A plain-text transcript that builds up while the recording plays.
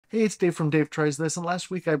Hey, it's Dave from Dave Tries This, and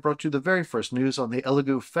last week I brought you the very first news on the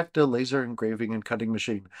ELEGOO Phecda laser engraving and cutting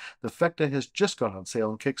machine. The Phecda has just gone on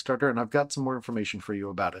sale on Kickstarter, and I've got some more information for you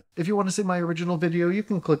about it. If you want to see my original video, you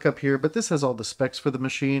can click up here, but this has all the specs for the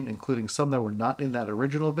machine, including some that were not in that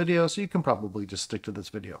original video, so you can probably just stick to this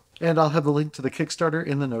video. And I'll have the link to the Kickstarter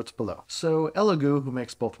in the notes below. So ELEGOO, who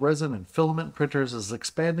makes both resin and filament printers, is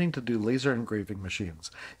expanding to do laser engraving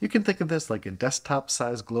machines. You can think of this like a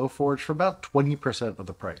desktop-sized Glowforge for about 20% of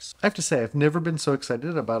the price. I have to say, I've never been so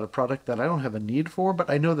excited about a product that I don't have a need for, but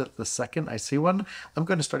I know that the second I see one, I'm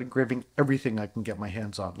going to start engraving everything I can get my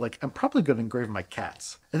hands on. Like, I'm probably going to engrave my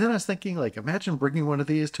cats. And then I was thinking, like, imagine bringing one of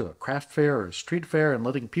these to a craft fair or a street fair and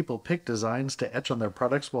letting people pick designs to etch on their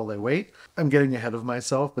products while they wait. I'm getting ahead of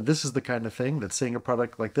myself, but this is the kind of thing that seeing a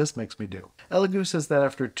product like this makes me do. ELEGOO says that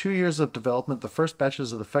after 2 years of development, the first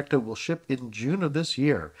batches of the Phecda will ship in June of this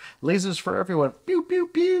year. Lasers for everyone. Pew, pew,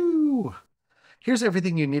 pew! Here's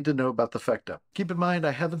everything you need to know about the Phecda. Keep in mind,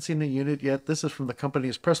 I haven't seen a unit yet. This is from the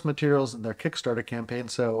company's press materials and their Kickstarter campaign,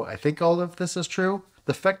 so I think all of this is true.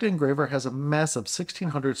 The Phecda Engraver has a massive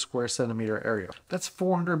 1600 square centimeter area. That's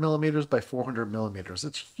 400 millimeters by 400 millimeters.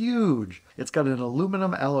 It's huge. It's got an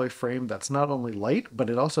aluminum alloy frame that's not only light, but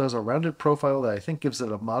it also has a rounded profile that I think gives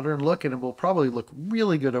it a modern look, and it will probably look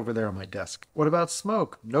really good over there on my desk. What about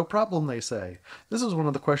smoke? No problem, they say. This is one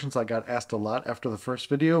of the questions I got asked a lot after the first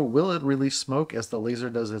video. Will it release smoke as the laser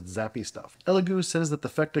does its zappy stuff? ELEGOO says that the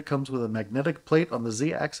Phecda comes with a magnetic plate on the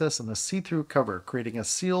Z-axis and a see-through cover, creating a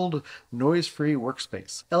sealed, noise-free workspace.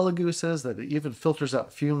 ELEGOO says that it even filters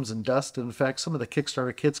out fumes and dust, and in fact some of the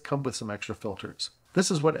Kickstarter kits come with some extra filters. This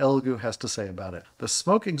is what ELEGOO has to say about it. The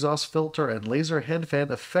smoke exhaust filter and laser head fan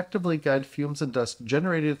effectively guide fumes and dust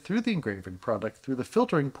generated through the engraving product through the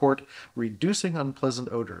filtering port, reducing unpleasant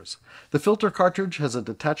odors. The filter cartridge has a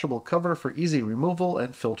detachable cover for easy removal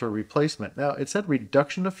and filter replacement. Now, it said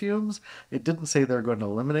reduction of fumes. It didn't say they're going to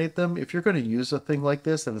eliminate them. If you're going to use a thing like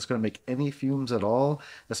this and it's going to make any fumes at all,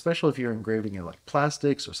 especially if you're engraving in like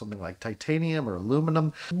plastics or something like titanium or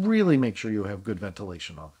aluminum, really make sure you have good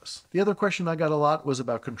ventilation on this. The other question I got a lot was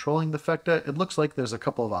about controlling the Phecda. It looks like there's a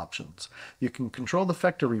couple of options. You can control the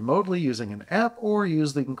Phecda remotely using an app or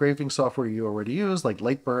use the engraving software you already use like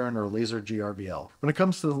Lightburn or Laser GRBL. When it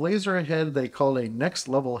comes to the laser head, they call it a next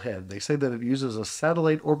level head. They say that it uses a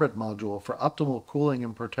satellite orbit module for optimal cooling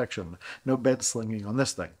and protection. No bed slinging on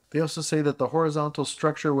this thing. They also say that the horizontal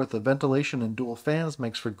structure with the ventilation and dual fans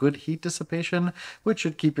makes for good heat dissipation, which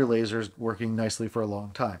should keep your lasers working nicely for a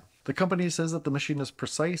long time. The company says that the machine is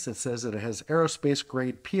precise. It says that it has aerospace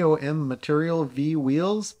grade POM material V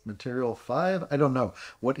wheels, material 5. I don't know.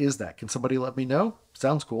 What is that? Can somebody let me know?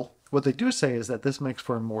 Sounds cool. What they do say is that this makes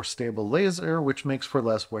for a more stable laser, which makes for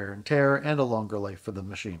less wear and tear and a longer life for the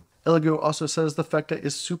machine. ELEGOO also says the Phecda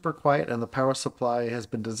is super quiet and the power supply has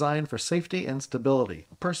been designed for safety and stability.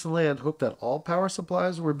 Personally, I'd hope that all power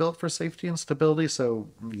supplies were built for safety and stability, so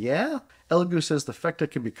yeah. ELEGOO says the Phecda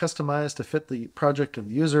can be customized to fit the project and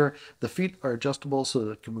the user. The feet are adjustable so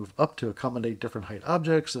that it can move up to accommodate different height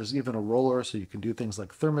objects. There's even a roller so you can do things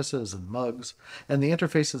like thermoses and mugs. And the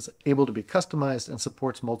interface is able to be customized and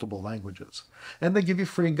supports multiple languages. And they give you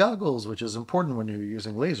free goggles, which is important when you're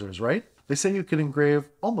using lasers, right? They say you can engrave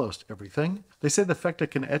almost everything. They say the Phecda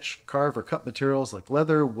can etch, carve, or cut materials like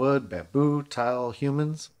leather, wood, bamboo, tile,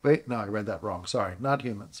 humans. Wait, no, I read that wrong. Sorry, not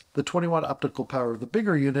humans. The 20-watt optical power of the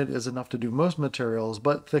bigger unit is enough to do most materials,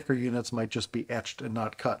 but thicker units might just be etched and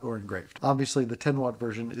not cut or engraved. Obviously, the 10-watt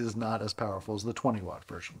version is not as powerful as the 20-watt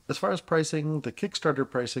version. As far as pricing, the Kickstarter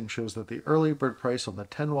pricing shows that the early bird price on the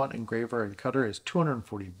 10-watt engraver and cutter is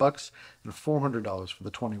 $240 and $400 for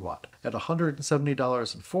the 20-watt. At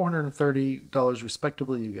 $170 and $430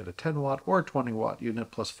 respectively, you get a 10-watt or 20-watt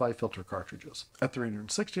unit plus 5 filter cartridges. At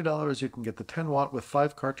 $360, you can get the 10-watt with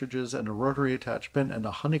 5 cartridges and a rotary attachment and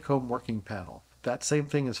a honeycomb working panel. That same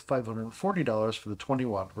thing is $540 for the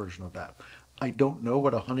 20-watt version of that. I don't know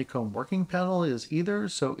what a honeycomb working panel is either,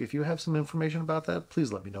 so if you have some information about that,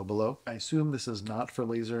 please let me know below. I assume this is not for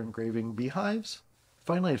laser engraving beehives.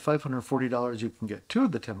 Finally, at $540, you can get 2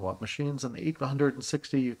 of the 10-watt machines, and at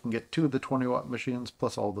 $860, you can get 2 of the 20-watt machines,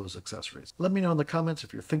 plus all those accessories. Let me know in the comments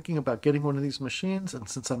if you're thinking about getting one of these machines, and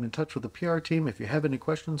since I'm in touch with the PR team, if you have any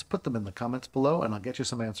questions, put them in the comments below, and I'll get you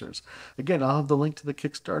some answers. Again, I'll have the link to the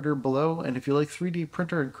Kickstarter below, and if you like 3D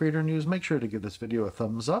printer and creator news, make sure to give this video a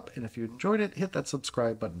thumbs up, and if you enjoyed it, hit that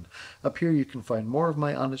subscribe button. Up here, you can find more of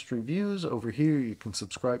my honest reviews. Over here, you can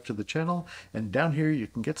subscribe to the channel, and down here, you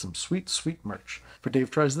can get some sweet, sweet merch. For Dave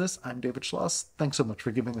Tries This, I'm David Schloss. Thanks so much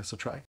for giving this a try.